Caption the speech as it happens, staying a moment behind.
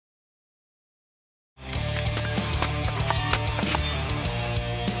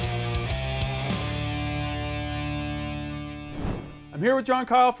I'm here with John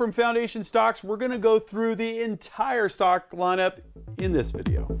Kyle from Foundation Stocks. We're going to go through the entire stock lineup in this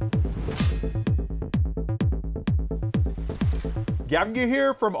video. Gavin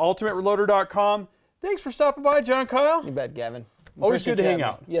here from UltimateReloader.com. Thanks for stopping by, John Kyle. You bet, Gavin. Always good to hang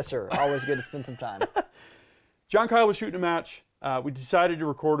out. Yes, sir. Always good to spend some time. John Kyle was shooting a match. We decided to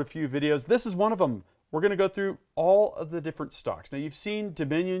record a few videos. This is one of them. We're going to go through all of the different stocks. Now, you've seen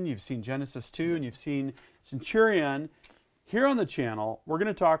Dominion, you've seen Genesis 2, and you've seen Centurion. Here on the channel, we're going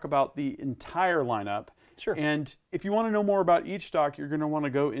to talk about the entire lineup. Sure. And if you want to know more about each stock, you're going to want to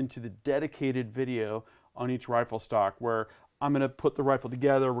go into the dedicated video on each rifle stock where I'm going to put the rifle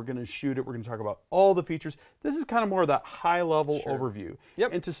together, we're going to shoot it, we're going to talk about all the features. This is kind of more of that high-level overview.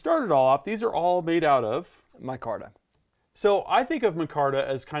 Yep. And to start it all off, these are all made out of? Micarta. So I think of micarta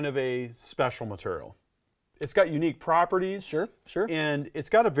as kind of a special material. It's got unique properties. Sure, sure. And it's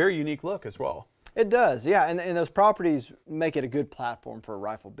got a very unique look as well. It does, yeah, and those properties make it a good platform for a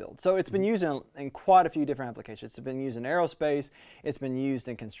rifle build. So it's been used in quite a few different applications. It's been used in aerospace, it's been used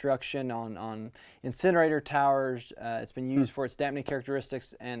in construction, on incinerator towers, it's been used for its dampening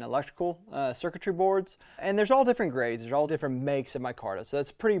characteristics and electrical circuitry boards. And there's all different grades, there's all different makes of micarta, so that's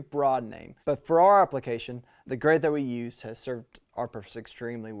a pretty broad name. But for our application, the grade that we use has served our purpose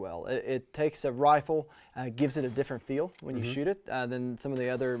extremely well. It takes a rifle, gives it a different feel when you shoot it than some of the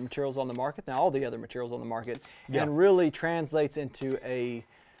other materials on the market. Now, all the other materials on the market, and really translates into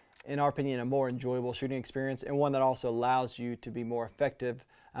in our opinion, a more enjoyable shooting experience, and one that also allows you to be more effective,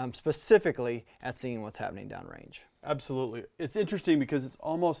 specifically at seeing what's happening downrange. Absolutely. It's interesting because it's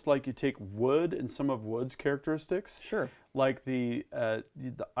almost like you take wood and some of wood's characteristics. Sure. Like the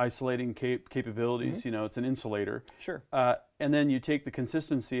isolating capabilities, you know, it's an insulator. Sure. And then you take the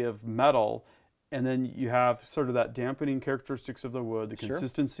consistency of metal, and then you have sort of that dampening characteristics of the wood, the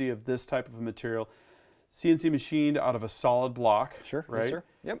consistency of this type of a material, CNC machined out of a solid block. Sure. Right. Yes, sir.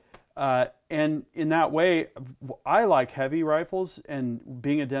 Yep. And in that way, I like heavy rifles, and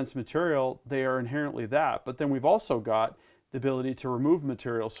being a dense material, they are inherently that. But then we've also got the ability to remove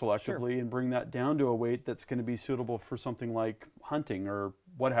material selectively and bring that down to a weight that's going to be suitable for something like hunting or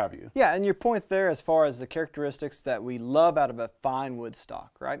what have you. Yeah, and your point there as far as the characteristics that we love out of a fine wood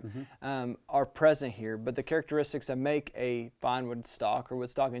stock, right, are present here, but the characteristics that make a fine wood stock or wood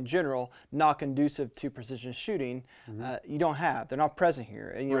stock in general not conducive to precision shooting, you don't have. They're not present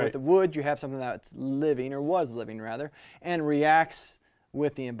here. And, you know, with the wood, you have something that's living, or was living rather, and reacts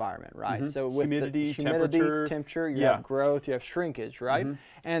with the environment, right? So with humidity, the temperature, you have growth, you have shrinkage, right?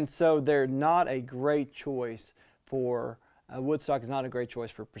 And so they're not a great choice for wood stock is not a great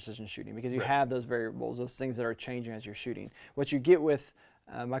choice for precision shooting because you have those variables, those things that are changing as you're shooting. What you get with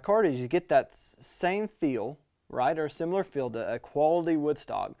micarta is you get that same feel, right, or a similar feel to a quality wood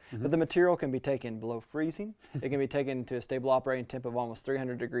stock, but the material can be taken below freezing. It can be taken to a stable operating temp of almost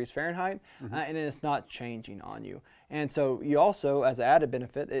 300 degrees Fahrenheit, and it's not changing on you. And so you also, as an added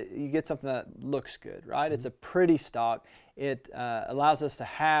benefit, you get something that looks good, right? It's a pretty stock. It allows us to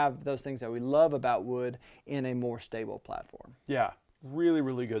have those things that we love about wood in a more stable platform. Yeah, really,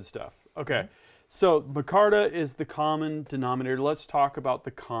 really good stuff. Okay, so micarta is the common denominator. Let's talk about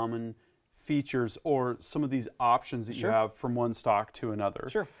the common features or some of these options that you have from one stock to another.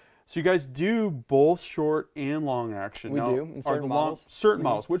 Sure. So you guys do both short and long action. We do in certain models. Certain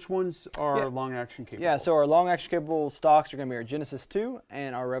models. Which ones are long action capable? Yeah, so our long action capable stocks are going to be our Genesis 2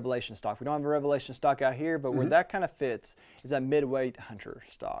 and our Revelation stock. We don't have a Revelation stock out here, but where that kind of fits is that midweight hunter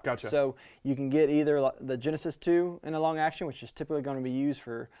stock. Gotcha. So you can get either the Genesis 2 in a long action, which is typically going to be used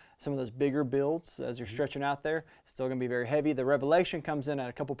for some of those bigger builds as you're stretching out there. It's still going to be very heavy. The Revelation comes in at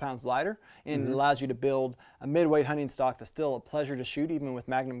a couple pounds lighter and allows you to build a midweight hunting stock that's still a pleasure to shoot, even with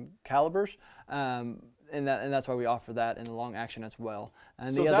Magnum calibers. And that's why we offer that in the long action as well.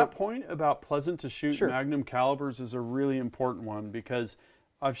 And so that point about pleasant to shoot Magnum calibers is a really important one because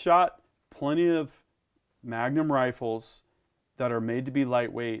I've shot plenty of Magnum rifles that are made to be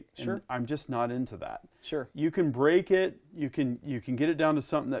lightweight, and I'm just not into that. Sure. You can break it, you can get it down to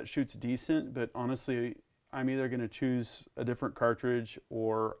something that shoots decent, but honestly, I'm either going to choose a different cartridge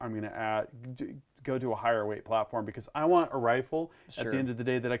or I'm going to go to a higher weight platform because I want a rifle at the end of the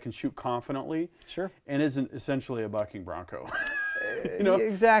day that I can shoot confidently and isn't essentially a bucking bronco. You know?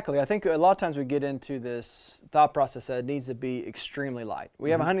 Exactly. I think a lot of times we get into this thought process that it needs to be extremely light.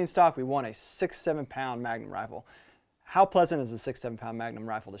 We have a hunting stock, we want a 6-7 pound Magnum rifle. How pleasant is a 6-7 pound Magnum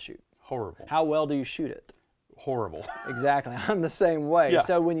rifle to shoot? Horrible. How well do you shoot it? Horrible. Exactly. I'm the same way.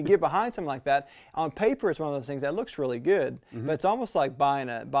 So when you get behind something like that, on paper it's one of those things that looks really good, but it's almost like buying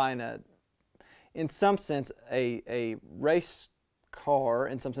a in some sense a race car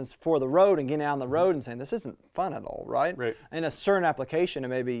in some sense for the road and getting out on the road and saying this isn't fun at all, right? Right. In a certain application, it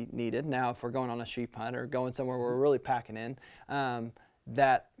may be needed. Now, if we're going on a sheep hunt or going somewhere where we're really packing in,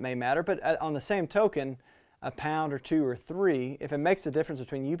 that may matter. But on the same token, a pound or 2 or 3, if it makes a difference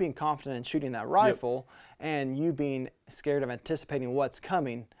between you being confident in shooting that rifle and you being scared of anticipating what's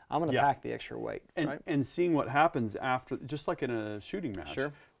coming, I'm going to pack the extra weight. And seeing what happens after, just like in a shooting match.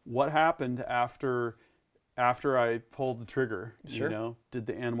 Sure. What happened after I pulled the trigger? Sure. You know, did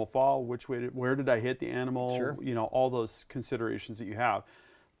the animal fall? Where did I hit the animal? Sure. You know, all those considerations that you have.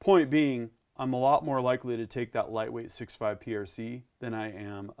 Point being, I'm a lot more likely to take that lightweight 6.5 PRC than I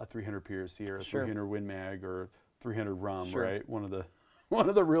am a 300 PRC or a 300 Win Mag or 300 Rum, right? One of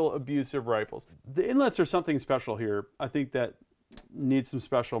the real abusive rifles. The inlets are something special here. I think that needs some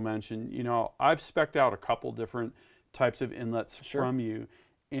special mention. You know, I've spec'd out a couple different types of inlets from you,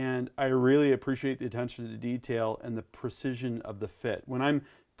 and I really appreciate the attention to detail and the precision of the fit. When I'm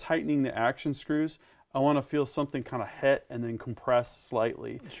tightening the action screws, I want to feel something kind of hit and then compress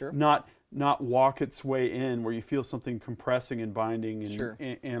slightly. Sure. Not walk its way in where you feel something compressing and binding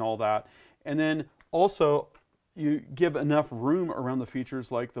and all that. And then also you give enough room around the features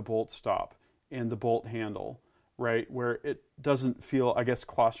like the bolt stop and the bolt handle, right? Where it doesn't feel, I guess,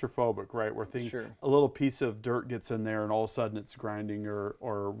 claustrophobic, right? Where things, a little piece of dirt gets in there and all of a sudden it's grinding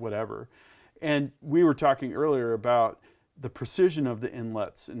or whatever. And we were talking earlier about the precision of the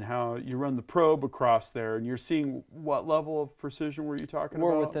inlets and how you run the probe across there, and you're seeing what level of precision were you talking about?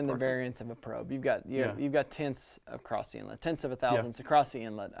 We're within the variance of a probe. You've got tenths across the inlet, tenths of a thousandths across the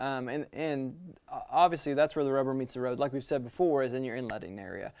inlet, and obviously that's where the rubber meets the road. Like we've said before, is in your inletting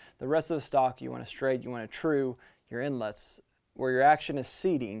area. The rest of the stock, you want a straight, you want a true. Your inlets, where your action is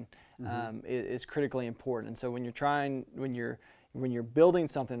seating, is critically important. And so when you're building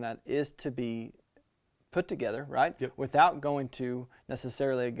something that is to be put together, right? Without going to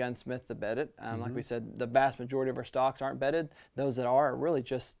necessarily a gunsmith to bed it. Like we said, the vast majority of our stocks aren't bedded. Those that are really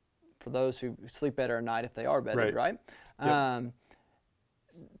just for those who sleep better at night if they are bedded, right? The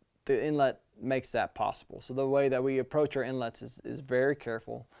inlet makes that possible. So the way that we approach our inlets is very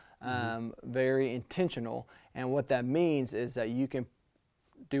careful, very intentional. And what that means is that you can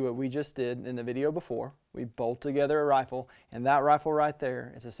do what we just did in the video before. We bolt together a rifle, and that rifle right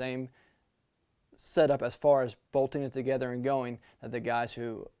there is the same setup as far as bolting it together and going that the guys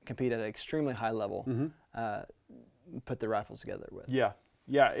who compete at an extremely high level put their rifles together with.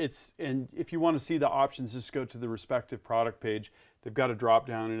 And if you want to see the options, just go to the respective product page. They've got a drop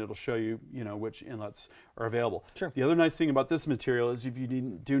down and it'll show you, which inlets are available. The other nice thing about this material is if you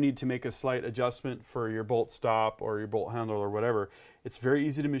do need to make a slight adjustment for your bolt stop or your bolt handle or whatever, it's very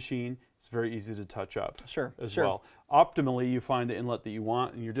easy to machine. It's very easy to touch up as well. Optimally, you find the inlet that you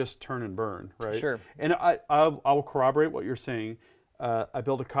want, and you're just turn and burn, right? And I will corroborate what you're saying. I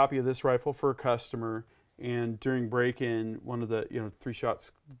built a copy of this rifle for a customer, and during break-in, one of the 3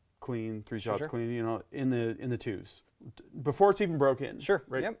 shots clean, 3 shots clean, in the twos before it's even broke in.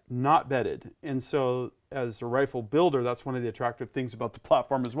 Right? Not bedded. And so, as a rifle builder, that's one of the attractive things about the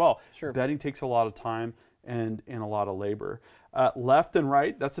platform as well. Bedding takes a lot of time and a lot of labor. Left and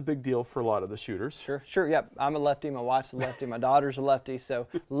right, that's a big deal for a lot of the shooters. I'm a lefty, my wife's a lefty, my daughter's a lefty, so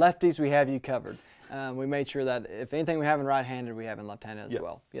lefties, we have you covered. We made sure that if anything we have in right-handed, we have in left-handed as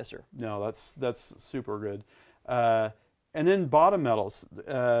well. Yes, sir. No, that's super good. And then bottom metals.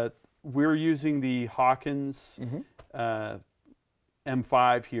 We're using the Hawkins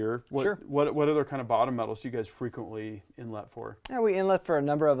M5 here. What other kind of bottom metals do you guys frequently inlet for? We inlet for a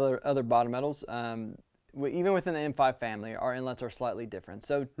number of other bottom metals. Even within the M5 family, our inlets are slightly different.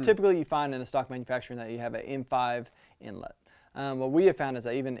 So typically you find in a stock manufacturing that you have an M5 inlet. What we have found is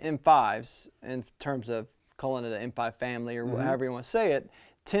that even M5s, in terms of calling it an M5 family or however you want to say it,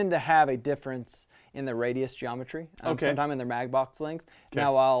 tend to have a difference in the radius geometry, sometimes in their mag box lengths.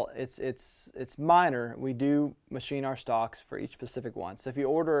 Now, while it's minor, we do machine our stocks for each specific one. So if you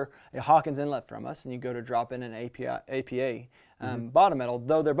order a Hawkins inlet from us and you go to drop in an APA bottom metal,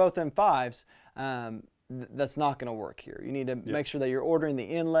 though they're both M5s, that's not going to work here. You need to make sure that you're ordering the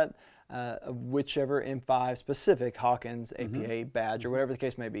inlet of whichever M5 specific Hawkins APA badge or whatever the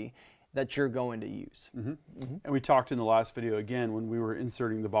case may be that you're going to use. And we talked in the last video again when we were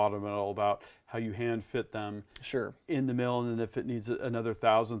inserting the bottom metal about how you hand fit them in the mill, and then if it needs another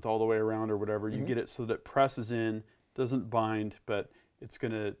thousandth all the way around or whatever, you get it so that it presses in, doesn't bind, but it's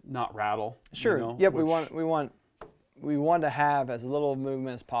going to not rattle. We want we want to have as little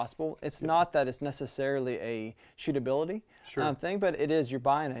movement as possible. It's not that it's necessarily a shootability thing, but it is you're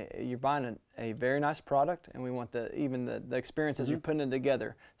buying a very nice product, and we want the experience as you're putting it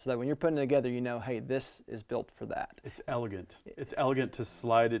together, so that when you're putting it together, you know, hey, this is built for that. It's elegant. It's elegant to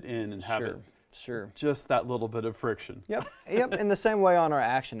slide it in and have it. Sure. Just that little bit of friction. Yep. In the same way on our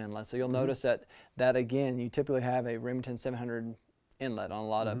action inlet. So you'll notice that again, you typically have a Remington 700 inlet on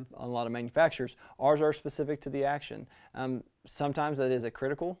a lot of manufacturers. Ours are specific to the action. Sometimes that is a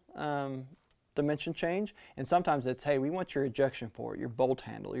critical dimension change, and sometimes it's, hey, we want your ejection port, your bolt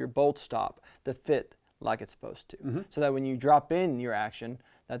handle, your bolt stop to fit like it's supposed to, so that when you drop in your action,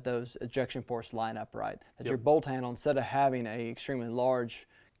 that those ejection ports line up right. That your bolt handle, instead of having a extremely large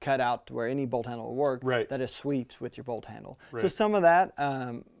cut out to where any bolt handle will work, that it sweeps with your bolt handle. So some of that,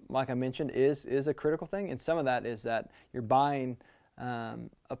 like I mentioned, is a critical thing, and some of that is that you're buying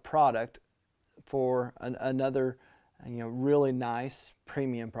a product for another, really nice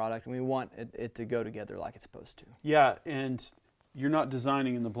premium product, and we want it to go together like it's supposed to. Yeah, and you're not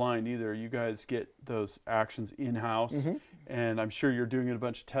designing in the blind either. You guys get those actions in-house, and I'm sure you're doing a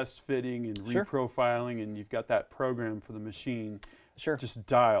bunch of test fitting and reprofiling, and you've got that program for the machine just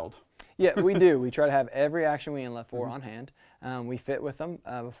dialed. Yeah, we do. We try to have every action we inlet for on hand. We fit with them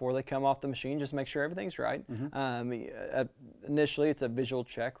before they come off the machine, just make sure everything's right. Initially, it's a visual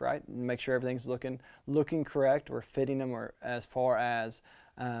check, right? Make sure everything's looking correct. We're fitting them, or as far as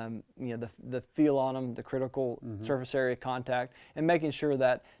the feel on them, the critical surface area contact, and making sure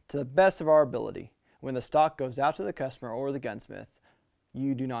that, to the best of our ability, when the stock goes out to the customer or the gunsmith,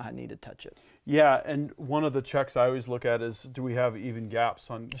 you do not need to touch it. Yeah, and one of the checks I always look at is, do we have even gaps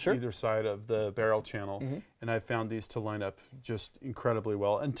on either side of the barrel channel? And I've found these to line up just incredibly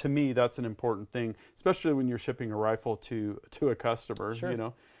well. And to me, that's an important thing, especially when you're shipping a rifle to a customer.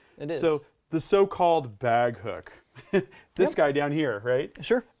 It is. So the so-called bag hook, this guy down here, right?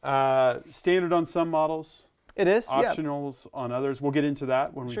 Standard on some models. It is. Optionals on others. We'll get into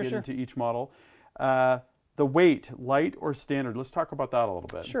that when we get into each model. The weight, light or standard, let's talk about that a little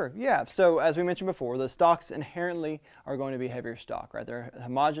bit. Sure, yeah. So as we mentioned before, the stocks inherently are going to be heavier stock, right? They're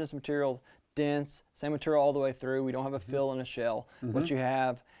homogeneous material, dense, same material all the way through. We don't have a fill in a shell. What you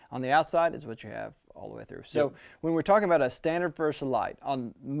have on the outside is what you have all the way through. So when we're talking about a standard versus light,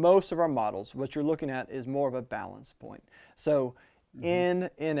 on most of our models, what you're looking at is more of a balance point. So in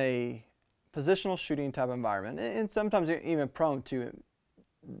a positional shooting type environment, and sometimes you're even prone to,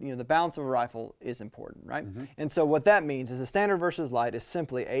 the balance of a rifle is important, right? And so what that means is a standard versus light is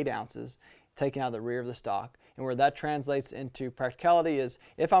simply 8 ounces taken out of the rear of the stock. And where that translates into practicality is,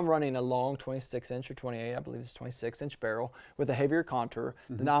 if I'm running a long 26-inch or 28, I believe it's 26-inch barrel with a heavier contour,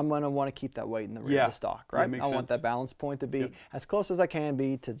 then I'm going to want to keep that weight in the rear of the stock, right? I want that balance point to be as close as I can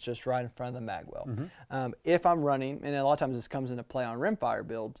be to just right in front of the mag well. If I'm running, and a lot of times this comes into play on rimfire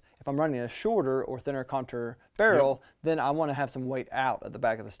builds, if I'm running a shorter or thinner contour barrel, then I want to have some weight out at the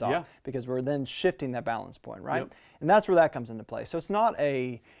back of the stock, because we're then shifting that balance point, right? And that's where that comes into play. So it's not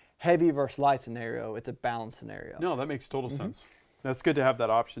a heavy versus light scenario, it's a balanced scenario. No, that makes total sense. That's good to have that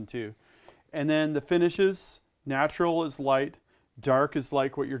option too. And then the finishes, natural is light, dark is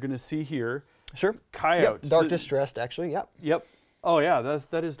like what you're going to see here. Coyote. Dark distressed, actually, Oh yeah,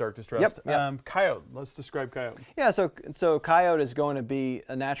 that is dark distressed. Coyote, let's describe coyote. Yeah, so coyote is going to be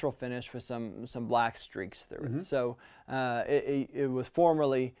a natural finish with some black streaks through it. So it was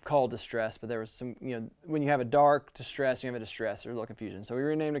formerly called distress, but there was some, when you have a dark distress, you have a distress, there's a little confusion. So we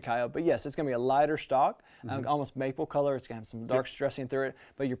renamed it coyote. But yes, it's going to be a lighter stock, almost maple color. It's going to have some dark distressing through it,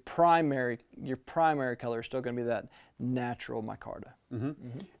 but your primary color is still going to be that natural micarta.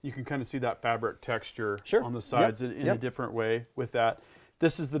 You can kind of see that fabric texture on the sides in a different way with that.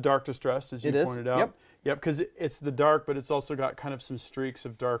 This is the dark distress, as you pointed out. Because it's the dark, but it's also got kind of some streaks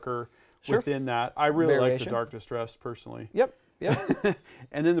of darker within that. I really like the dark distress personally.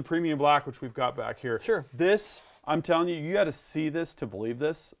 And then the premium black, which we've got back here. This, I'm telling you, you got to see this to believe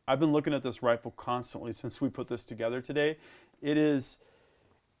this. I've been looking at this rifle constantly since we put this together today. It is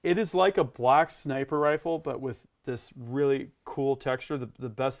like a black sniper rifle, but with this really cool texture. The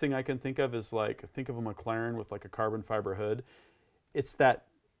best thing I can think of is think of a McLaren with like a carbon fiber hood. It's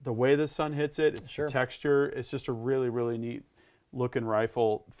the way the sun hits it, it's the texture. It's just a really, really neat looking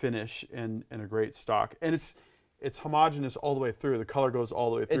rifle finish and a great stock. And it's homogeneous all the way through. The color goes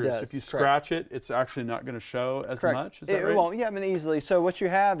all the way through. It does. So if you scratch it, it's actually not going to show as much. Is that right? It won't. Easily. So what you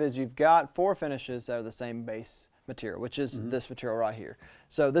have is you've got 4 finishes that are the same base material, which is this material right here.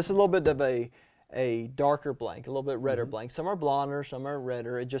 So this is a little bit of a darker blank, a little bit redder blank. Some are blonder, some are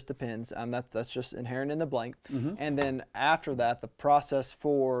redder. It just depends. That's just inherent in the blank. And then after that, the process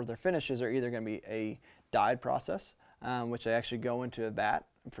for their finishes are either going to be a dyed process, which they actually go into a vat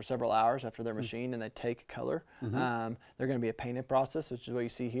for several hours after their machine, and they take color. They're going to be a painted process, which is what you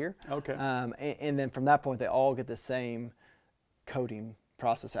see here. Okay. And then from that point, they all get the same coating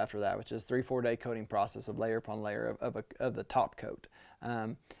process after that, which is 3-4 day coating process of layer upon layer of the top coat.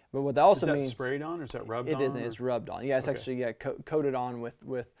 But what that also means, is that sprayed on or is that rubbed on? It isn't. It's rubbed on. Yeah, it's actually coated on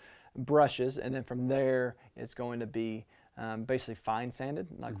with brushes, and then from there it's going to be basically fine sanded,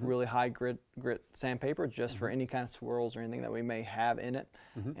 like really high grit sandpaper, just for any kind of swirls or anything that we may have in it.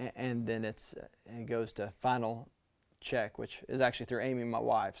 And then it goes to final check, which is actually through Amy, my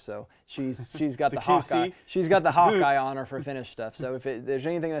wife. So she's got the Hawkeye. She's got the Hawkeye on her for finished stuff. So if there's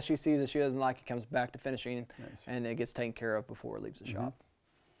anything that she sees that she doesn't like, it comes back to finishing, and it gets taken care of before it leaves the shop.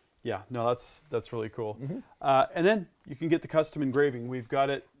 Yeah, no, that's really cool. And then you can get the custom engraving. We've got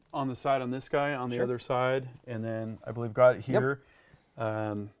it on the side on this guy, on the other side, and then I believe got it here.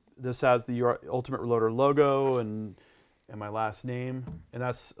 This has the Ultimate Reloader logo and my last name, and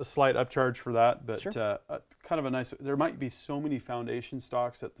that's a slight upcharge for that, but kind of a nice. There might be so many foundation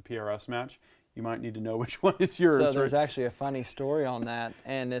stocks at the PRS match, you might need to know which one is yours. So there's actually a funny story on that,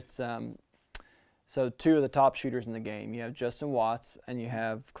 and it's so two of the top shooters in the game. You have Justin Watts and you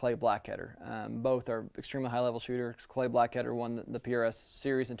have Clay Blackheader. Both are extremely high-level shooters. Clay Blackheader won the PRS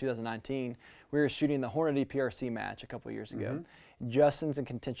series in 2019. We were shooting the Hornady PRC match a couple of years ago. Justin's in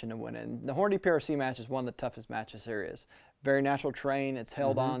contention to win it. And the Hornady PRC match is one of the toughest matches there is. Very natural terrain. It's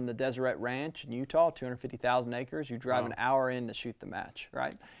held on the Deseret Ranch in Utah, 250,000 acres. You drive an hour in to shoot the match,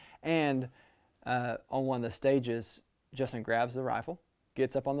 right? And on one of the stages, Justin grabs the rifle,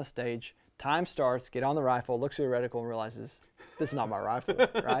 gets up on the stage, time starts, get on the rifle, looks through the reticle and realizes, this is not my rifle,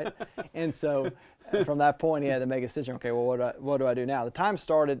 right? And so from that point, he had to make a decision, okay, well, what do I do now? The time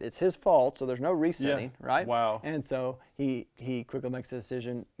started, it's his fault, so there's no resetting, right? Wow. And so he quickly makes a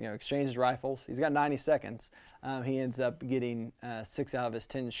decision, exchanges rifles. He's got 90 seconds. He ends up getting 6 out of his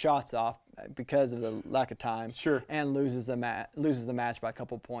 10 shots off because of the lack of time, and loses the match by a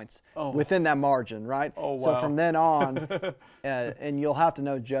couple points within that margin, right? Oh, wow. So from then on, and you'll have to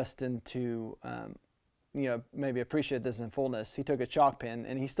know Justin to maybe appreciate this in fullness. He took a chalk pen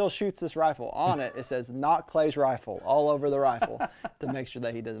and he still shoots this rifle. On it, it says "Not Clay's rifle" all over the rifle to make sure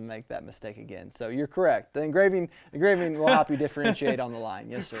that he doesn't make that mistake again. So you're correct. The engraving will help you differentiate on the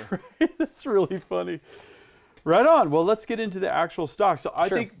line. Yes, sir. That's really funny. Right on. Well, let's get into the actual stock. So I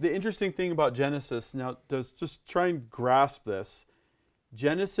think the interesting thing about Genesis, now, just try and grasp this.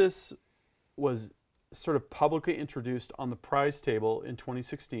 Genesis was sort of publicly introduced on the prize table in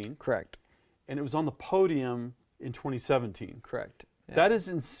 2016. Correct. And it was on the podium in 2017. Correct. Yeah. That is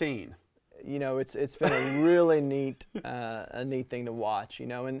insane. It's been a really neat thing to watch.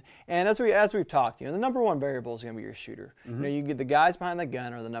 And as we've talked, the number one variable is going to be your shooter. You get the guys behind the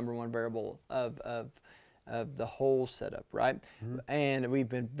gun are the number one variable of the whole setup, right? And we've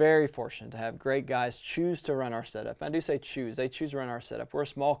been very fortunate to have great guys choose to run our setup. I do say choose; they choose to run our setup. We're a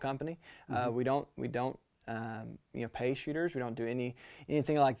small company. We don't pay shooters. We don't do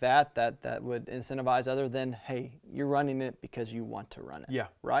anything like that would incentivize other than, hey, you're running it because you want to run it. Yeah.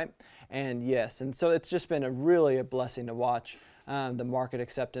 Right? And yes, and so it's just been a blessing to watch the market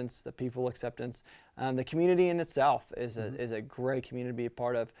acceptance, the people acceptance. The community in itself is a great community to be a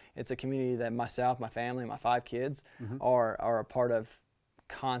part of. It's a community that myself, my family, my 5 kids are a part of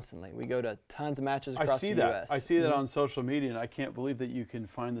constantly. We go to tons of matches across the U.S. I see that on social media, and I can't believe that you can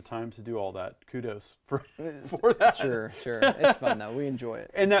find the time to do all that. Kudos for that. Sure. It's fun, though. We enjoy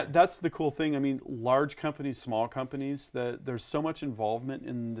it. And that's the cool thing. I mean, large companies, small companies, there's so much involvement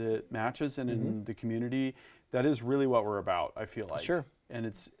in the matches and in the community. That is really what we're about, I feel like. Sure. And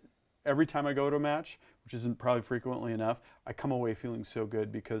it's every time I go to a match, which isn't probably frequently enough, I come away feeling so good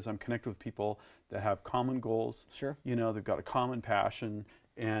because I'm connected with people that have common goals. Sure. They've got a common passion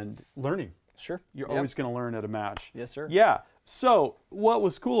and learning. Sure. You're always going to learn at a match. Yes, sir. Yeah. So what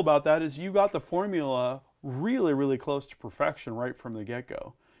was cool about that is you got the formula really, really close to perfection right from the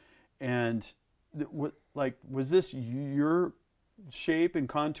get-go. And was this your shape and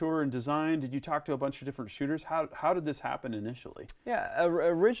contour and design? Did you talk to a bunch of different shooters? How did this happen initially? Yeah,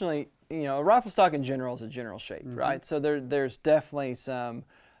 originally, a rifle stock in general is a general shape, right? So there's definitely some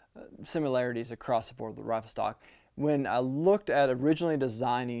similarities across the board with the rifle stock. When I looked at originally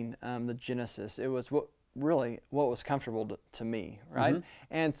designing the Genesis, it was what was comfortable to me, right?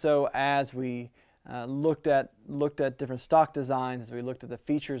 And so as we looked at different stock designs, as we looked at the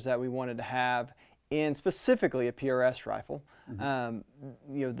features that we wanted to have in specifically a PRS rifle,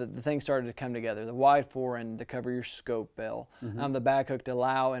 the things started to come together. The wide forend to cover your scope bell, the bag hook to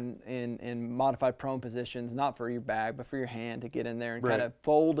allow in modified prone positions, not for your bag, but for your hand to get in there and kind of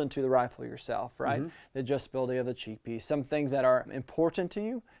fold into the rifle yourself, right? The adjustability of the cheek piece, some things that are important to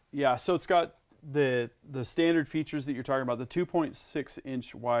you. Yeah, so it's got the standard features that you're talking about. The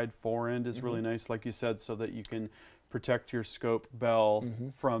 2.6-inch wide forend is really nice, like you said, so that you can protect your scope bell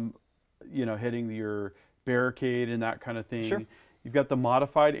from, hitting your barricade and that kind of thing. Sure. You've got the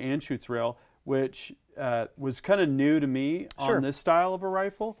modified Anschutz rail, which was kind of new to me on this style of a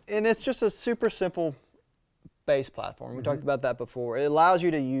rifle. And it's just a super simple base platform. We talked about that before. It allows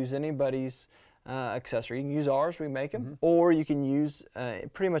you to use anybody's accessory. You can use ours, we make them, or you can use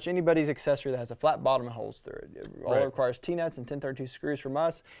pretty much anybody's accessory that has a flat bottom and holes through it. All it requires T-nuts and 1032 screws from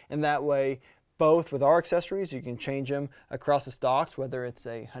us, and that way, both with our accessories, you can change them across the stocks, whether it's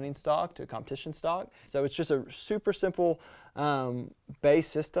a hunting stock to a competition stock. So it's just a super simple base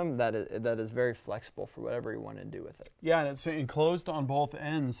system that is very flexible for whatever you want to do with it. Yeah, and it's enclosed on both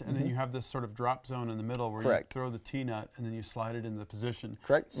ends, and then you have this sort of drop zone in the middle where you throw the T-nut and then you slide it into the position.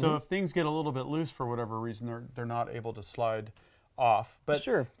 Correct. So if things get a little bit loose for whatever reason, they're not able to slide off. But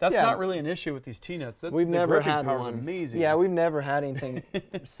sure. that's not really an issue with these T-nuts. We've never had one. Amazing. Yeah, we've never had anything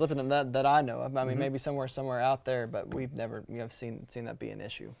slipping in that I know of. I mean, maybe somewhere out there, but we've never seen that be an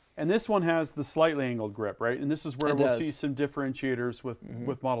issue. And this one has the slightly angled grip, right? And this is where we'll see some differentiators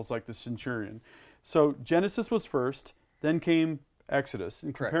with models like the Centurion. So Genesis was first, then came Exodus.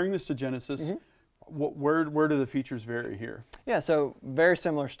 And comparing this to Genesis, where do the features vary here? Yeah, so very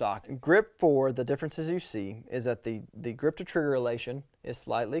similar stock. Grip 4, the differences you see is that the grip to trigger relation is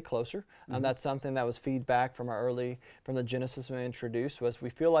slightly closer. That's something that was feedback from from the Genesis when we introduced, was we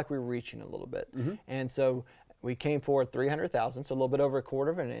feel like we're reaching a little bit. And so we came forward 300 thousandths, so a little bit over 1/4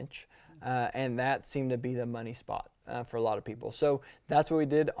 of an inch, and that seemed to be the money spot for a lot of people. So that's what we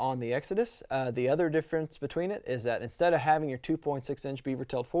did on the Exodus. The other difference between it is that instead of having your 2.6-inch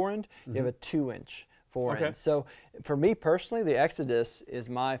beaver-tailed forend, you have a 2-inch forend. Okay. So for me personally, the Exodus is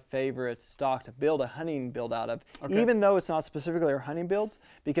my favorite stock to build a hunting build out of, even though it's not specifically our hunting builds,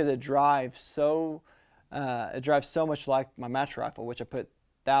 because it drives so much like my match rifle, which I put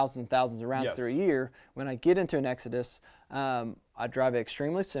thousands of rounds through a year. When I get into an Exodus, I drive it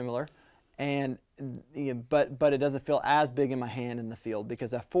extremely similar, and but it doesn't feel as big in my hand in the field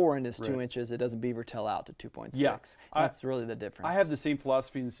because that forend is 2 inches. It doesn't beaver tail out to 2.6. Yeah, that's really the difference. I have the same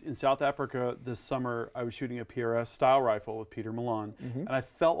philosophy in South Africa this summer. I was shooting a PRS style rifle with Peter Milan, and I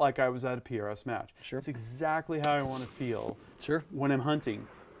felt like I was at a PRS match. Sure, it's exactly how I want to feel. Sure, when I'm hunting,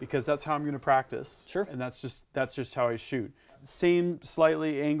 because that's how I'm going to practice. Sure, and that's just how I shoot. Same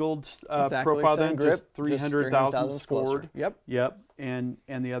slightly angled profile, then grip, just 300 thousandths forward. Yep. And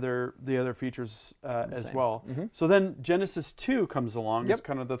the other features as well. So then Genesis 2 comes along. It's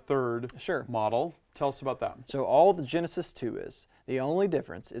kind of the third model. Tell us about that. So all the Genesis 2 is, the only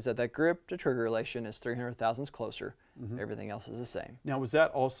difference is that grip to trigger relation is 300 thousandths closer. Everything else is the same. Now, was that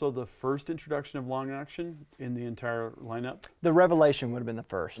also the first introduction of long action in the entire lineup? The Revelation would have been the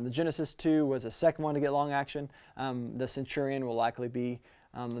first. The Genesis 2 was the second one to get long action. The Centurion will likely be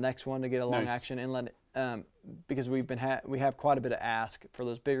the next one to get a long action inlet, because we have quite a bit of ask for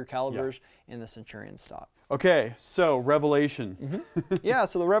those bigger calibers in the Centurion stock. Okay, so Revelation. Yeah,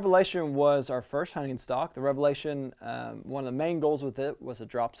 so the Revelation was our first hunting stock. The Revelation, one of the main goals with it was to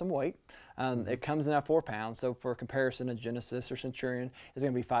drop some weight. It comes in at 4 pounds, so for comparison, a Genesis or Centurion is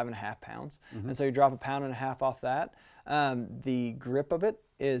going to be 5.5 pounds. And so you drop 1.5 pounds off that. The grip of it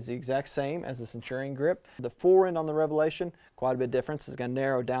is the exact same as the Centurion grip. The forend on the Revelation, quite a bit of difference. It's going to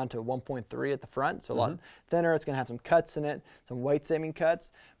narrow down to 1.3 at the front, so a lot thinner. It's going to have some cuts in it, some weight-saving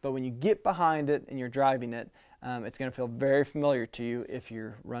cuts. But when you get behind it and you're driving it, it's going to feel very familiar to you if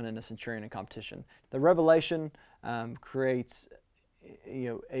you're running a Centurion in competition. The Revelation creates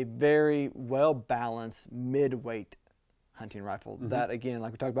a very well-balanced mid-weight hunting rifle that, again,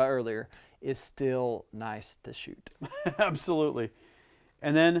 like we talked about earlier, is still nice to shoot. Absolutely.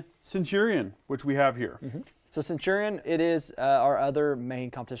 And then Centurion, which we have here. So Centurion, it is our other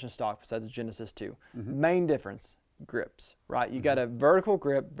main competition stock besides the Genesis 2. Main difference, grips, right? You got a vertical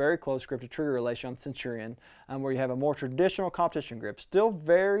grip, very close grip to trigger relation on Centurion, where you have a more traditional competition grip, still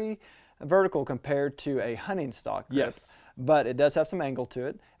very vertical compared to a hunting stock grip. But it does have some angle to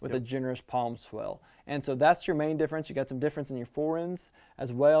it with a generous palm swell. And so that's your main difference. You got some difference in your forends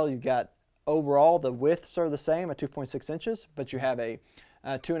as well. You've got overall the widths are the same at 2.6 inches, but you have a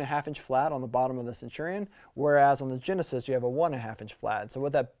 2.5-inch flat on the bottom of the Centurion, whereas on the Genesis you have a 1.5-inch flat. So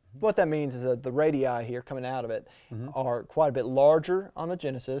what that What that means is that the radii here coming out of it are quite a bit larger on the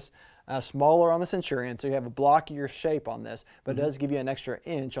Genesis, smaller on the Centurion, so you have a blockier shape on this, but it does give you an extra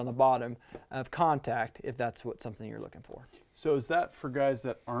inch on the bottom of contact if that's something you're looking for. So is that for guys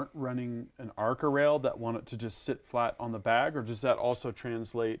that aren't running an Arca rail that want it to just sit flat on the bag, or does that also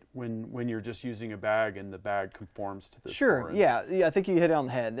translate when you're just using a bag and the bag conforms to this? Sure, yeah, I think you hit it on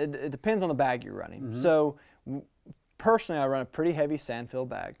the head. It depends on the bag you're running. So personally, I run a pretty heavy sand-filled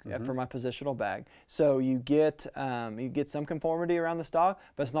bag for my positional bag. So you get some conformity around the stock,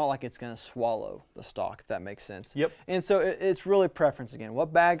 but it's not like it's going to swallow the stock, if that makes sense. Yep. And so it's really preference again.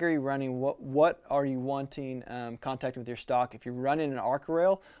 What bag are you running? What are you wanting contacting with your stock? If you're running an Arca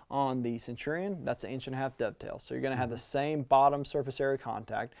rail on the Centurion, that's 1.5 inch dovetail. So you're going to have the same bottom surface area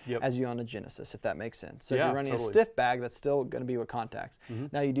contact as you on a Genesis, if that makes sense. So if you're running a stiff bag, that's still going to be with contacts.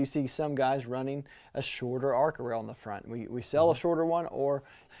 Now you do see some guys running a shorter Arca rail on the front. We sell a shorter one, or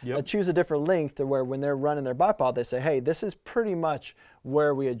choose a different length to where when they're running their bipod, they say, hey, this is pretty much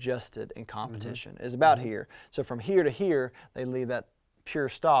where we adjusted in competition. It's about here. So from here to here, they leave that pure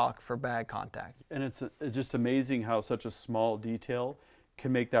stock for bag contact. And it's just amazing how such a small detail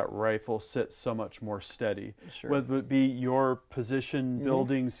can make that rifle sit so much more steady. Sure. Whether it be your position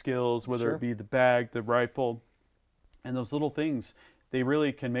building skills, whether it be the bag, the rifle, and those little things, they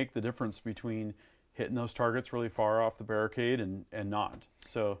really can make the difference between hitting those targets really far off the barricade and not.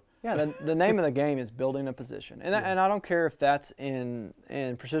 So yeah, the name of the game is building a position, and I don't care if that's in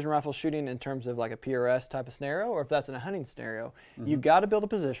precision rifle shooting in terms of like a PRS type of scenario, or if that's in a hunting scenario. You've got to build a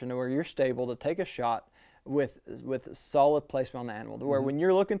position to where you're stable to take a shot with solid placement on the animal, to where when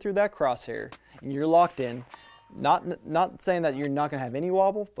you're looking through that crosshair and you're locked in. Not saying that you're not going to have any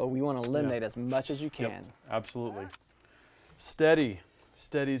wobble, but we want to eliminate as much as you can. Yep, absolutely. Steady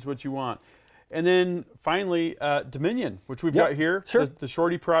is what you want. And then finally, Dominion, which we've got here, the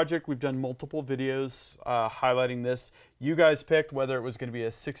Shorty project. We've done multiple videos highlighting this. You guys picked whether it was going to be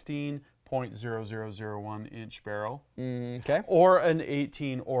a 16.0001 inch barrel, or an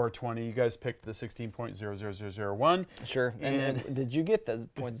 18 or 20. You guys picked the 16.00001. Sure. And did you get the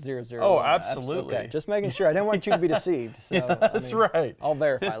 .00? Oh, absolutely. Okay. Just making sure. I didn't want you to be deceived. So, that's right. I'll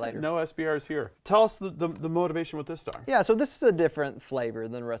verify later. No SBRs here. Tell us the motivation with this stock. Yeah. So this is a different flavor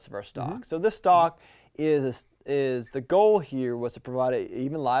than the rest of our stock. So this stock is the goal here was to provide an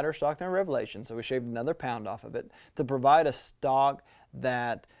even lighter stock than a Revelation. So we shaved another pound off of it to provide a stock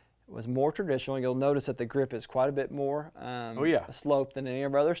that was more traditional. You'll notice that the grip is quite a bit more sloped than any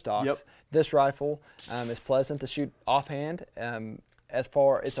of our other stocks. This rifle is pleasant to shoot offhand. As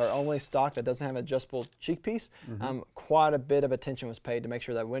far as our only stock that doesn't have an adjustable cheek piece, quite a bit of attention was paid to make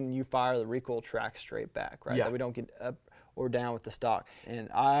sure that when you fire, the recoil tracks straight back, right? That we don't get up or down with the stock. And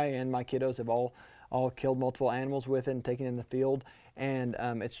I and my kiddos have all killed multiple animals with it and taken it in the field. And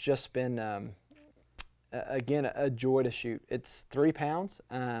it's just been again, a joy to shoot. It's 3 pounds,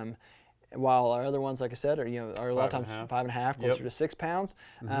 while our other ones, like I said, are a lot of times 5.5, closer to 6 pounds.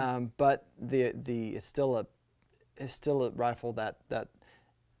 But it's still a rifle that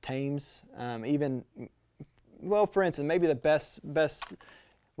tames even. Well, for instance, maybe the best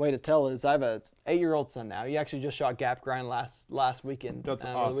way to tell is I have a 8-year-old son now. He actually just shot gap grind last weekend. That's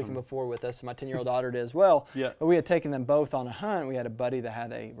awesome. The weekend before with us. My 10-year-old daughter did as well. But we had taken them both on a hunt. We had a buddy that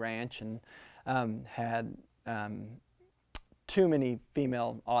had a ranch and had too many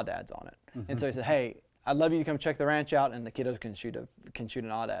female audads on it, and so he said, "Hey, I'd love you to come check the ranch out, and the kiddos can shoot an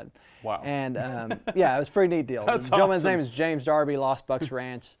audad." Wow! And yeah, it was a pretty neat deal. That's the gentleman's awesome. name is James Darby, Lost Bucks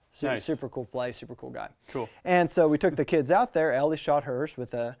Ranch. Nice. Super cool place, super cool guy. Cool. And so we took the kids out there. Ellie shot hers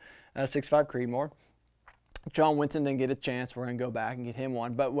with a 6.5 Creedmoor. John Winston didn't get a chance. We're going to go back and get him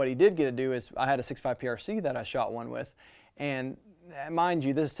one. But what he did get to do is I had a 6.5 PRC that I shot one with, and mind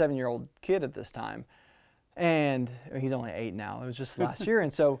you, this is a 7-year-old kid at this time, and he's only 8 now. It was just last year,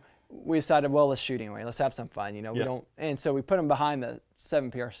 and so we decided, well, let's shoot anyway. Let's have some fun, We don't. And so we put him behind the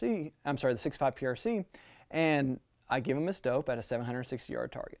 6.5 PRC, and I give him his dope at a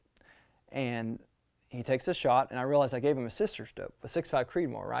 760-yard target, and he takes a shot, and I realized I gave him a sister's dope, a 6.5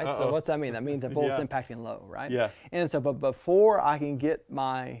 Creedmoor, right? Uh-oh. So what's that mean? That means that bullet's impacting low, right? Yeah. And so, but before I can get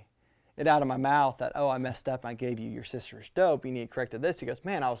it out of my mouth that, oh, I messed up and I gave you your sister's dope, you need to correct this. He goes,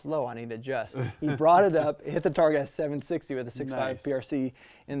 man, I was low, I need to adjust. He brought it up, hit the target at 760 with a 6.5 Nice. PRC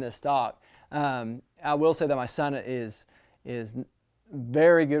in the stock. I will say that my son is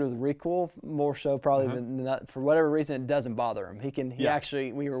very good with recoil, more so probably than that. For whatever reason, it doesn't bother him. He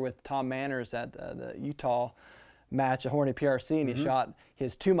actually, we were with Tom Manners at the Utah match, a Hornet PRC, and he shot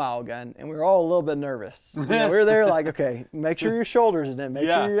his 2-mile gun, and we were all a little bit nervous. We were there like, okay, make sure your shoulders are in, make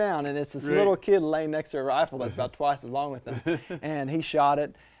sure you're down. And it's this little kid laying next to a rifle that's about twice as long with him. And he shot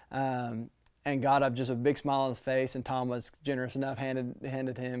it. and got up just a big smile on his face. And Tom was generous enough,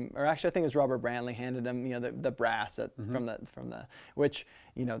 handed him, or actually I think it was Robert Brantley handed him, the brass from the which,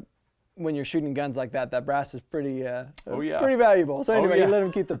 when you're shooting guns like that, that brass is pretty pretty valuable. So anyway, you let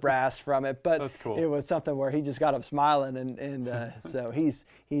him keep the brass from it, but that's cool. It was something where he just got up smiling, and so he's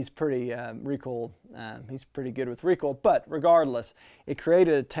pretty recoil. He's pretty good with recoil. But regardless, it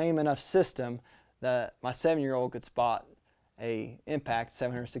created a tame enough system that my 7-year-old could spot a impact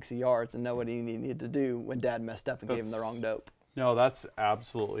 760 yards and know what he needed to do when Dad messed up and gave him the wrong dope. No, that's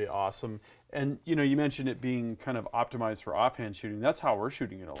absolutely awesome. And you mentioned it being kind of optimized for offhand shooting. That's how we're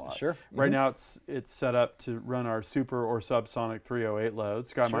shooting it a lot. Sure. Right now it's set up to run our super or subsonic 308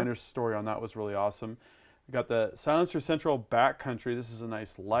 loads. Guy Miner's story on that was really awesome. We got the Silencer Central backcountry. This is a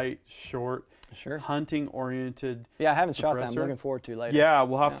nice light, short, hunting oriented. Yeah, I haven't shot that. I'm looking forward to later. Yeah,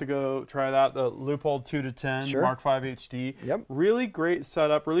 we'll have to go try that. The Leupold 2-10 Mark V HD. Yep. Really great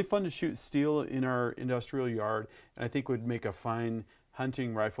setup. Really fun to shoot steel in our industrial yard, and I think would make a fine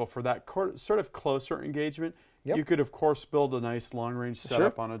hunting rifle for that sort of closer engagement. Yep. You could of course build a nice long range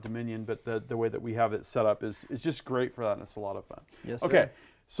setup on a Dominion, but the way that we have it set up is just great for that, and it's a lot of fun. Yes. Okay.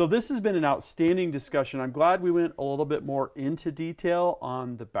 So this has been an outstanding discussion. I'm glad we went a little bit more into detail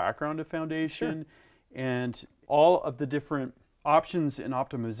on the background of Foundation and all of the different options and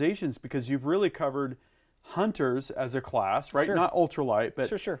optimizations, because you've really covered hunters as a class, right? Not ultralight,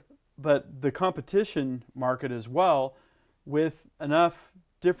 but but the competition market as well, with enough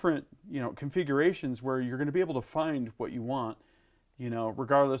different configurations where you're going to be able to find what you want,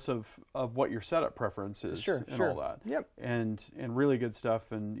 regardless of what your setup preference is and all that. Yep. And really good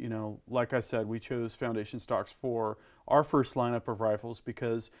stuff. And, like I said, we chose Foundation stocks for our first lineup of rifles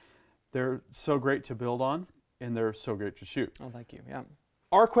because they're so great to build on and they're so great to shoot. Oh, thank you. Yeah.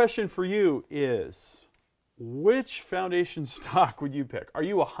 Our question for you is, which Foundation stock would you pick? Are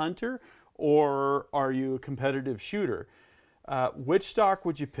you a hunter or are you a competitive shooter? Which stock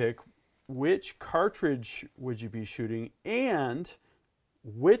would you pick? Which cartridge would you be shooting? And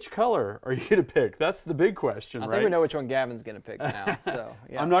which color are you going to pick? That's the big question, right? I think we know which one Gavin's going to pick now. So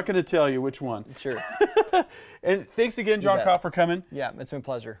I'm not going to tell you which one. Sure. And thanks again, John Kopp, for coming. Yeah, it's been a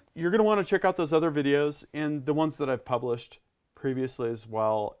pleasure. You're going to want to check out those other videos and the ones that I've published previously as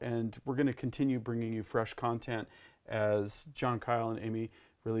well. And we're going to continue bringing you fresh content as John, Kyle, and Amy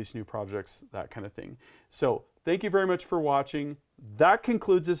release new projects, that kind of thing. So thank you very much for watching. That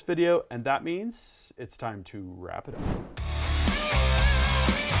concludes this video, and that means it's time to wrap it up.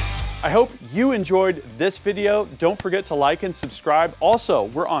 I hope you enjoyed this video. Don't forget to like and subscribe. Also,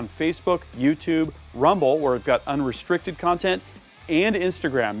 we're on Facebook, YouTube, Rumble, where we've got unrestricted content, and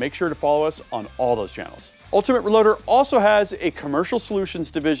Instagram. Make sure to follow us on all those channels. Ultimate Reloader also has a commercial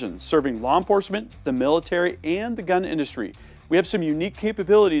solutions division serving law enforcement, the military, and the gun industry. We have some unique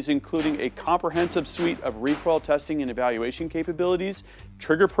capabilities, including a comprehensive suite of recoil testing and evaluation capabilities,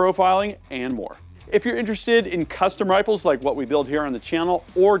 trigger profiling, and more. If you're interested in custom rifles like what we build here on the channel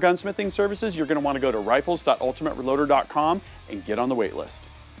or gunsmithing services, you're going to want to go to rifles.ultimatereloader.com and get on the wait list.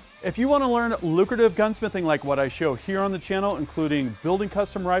 If you want to learn lucrative gunsmithing like what I show here on the channel, including building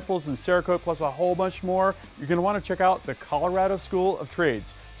custom rifles and Cerakote plus a whole bunch more, you're going to want to check out the Colorado School of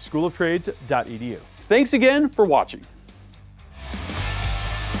Trades, schooloftrades.edu. Thanks again for watching.